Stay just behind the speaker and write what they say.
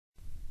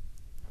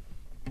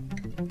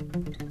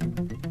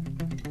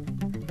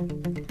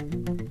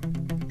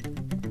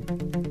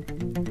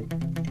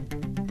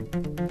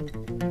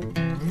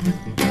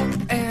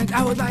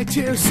I would like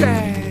to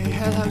say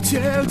hello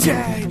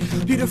today.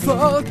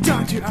 Beautiful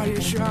doctor, are you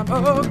sure I'm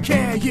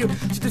okay? You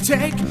said to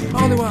take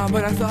only one,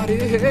 but I thought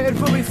it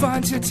would be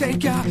fun to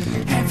take a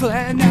handful.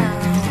 And now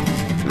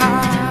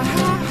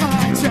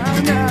I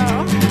don't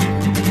know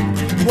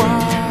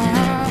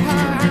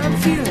why I'm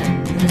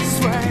feeling this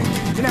way.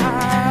 And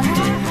I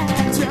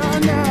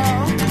don't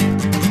know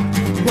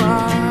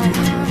why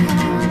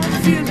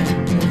I'm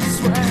feeling this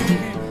way.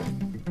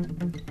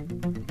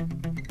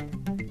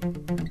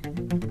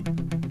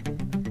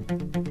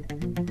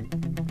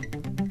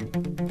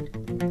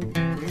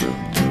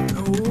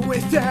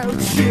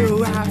 Without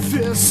you, I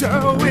feel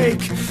so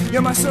weak.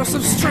 You're my source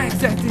of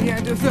strength at the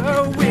end of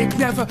the week.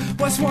 Never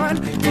was one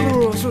for the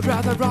rules, would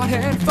rather rot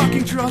and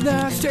fucking draw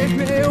that take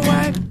me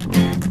away.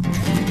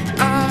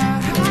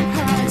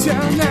 I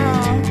don't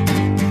know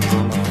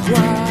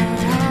why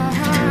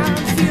I'm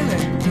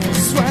feeling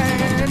this way.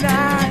 And I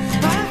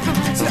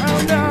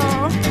don't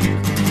know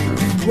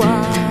why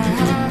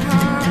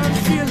I'm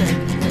feeling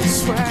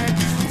this way.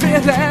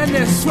 Feeling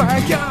this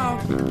way, go.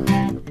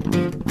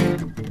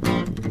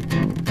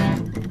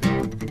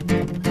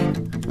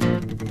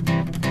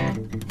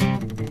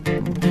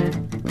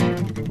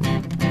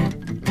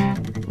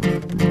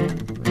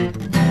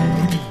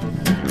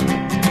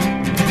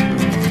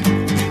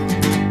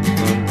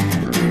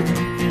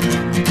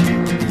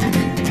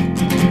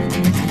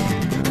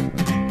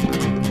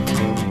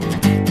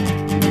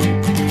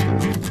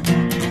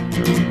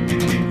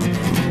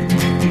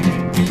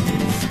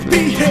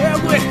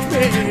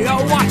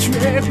 Or watch me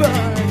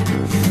burn.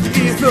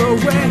 Either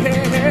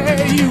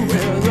way you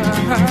will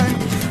learn.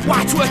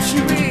 Watch what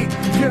you eat,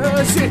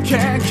 cause it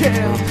can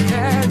kill.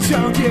 And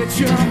don't get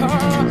your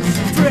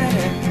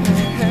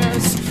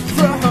friends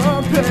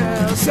from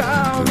pills.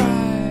 Alright.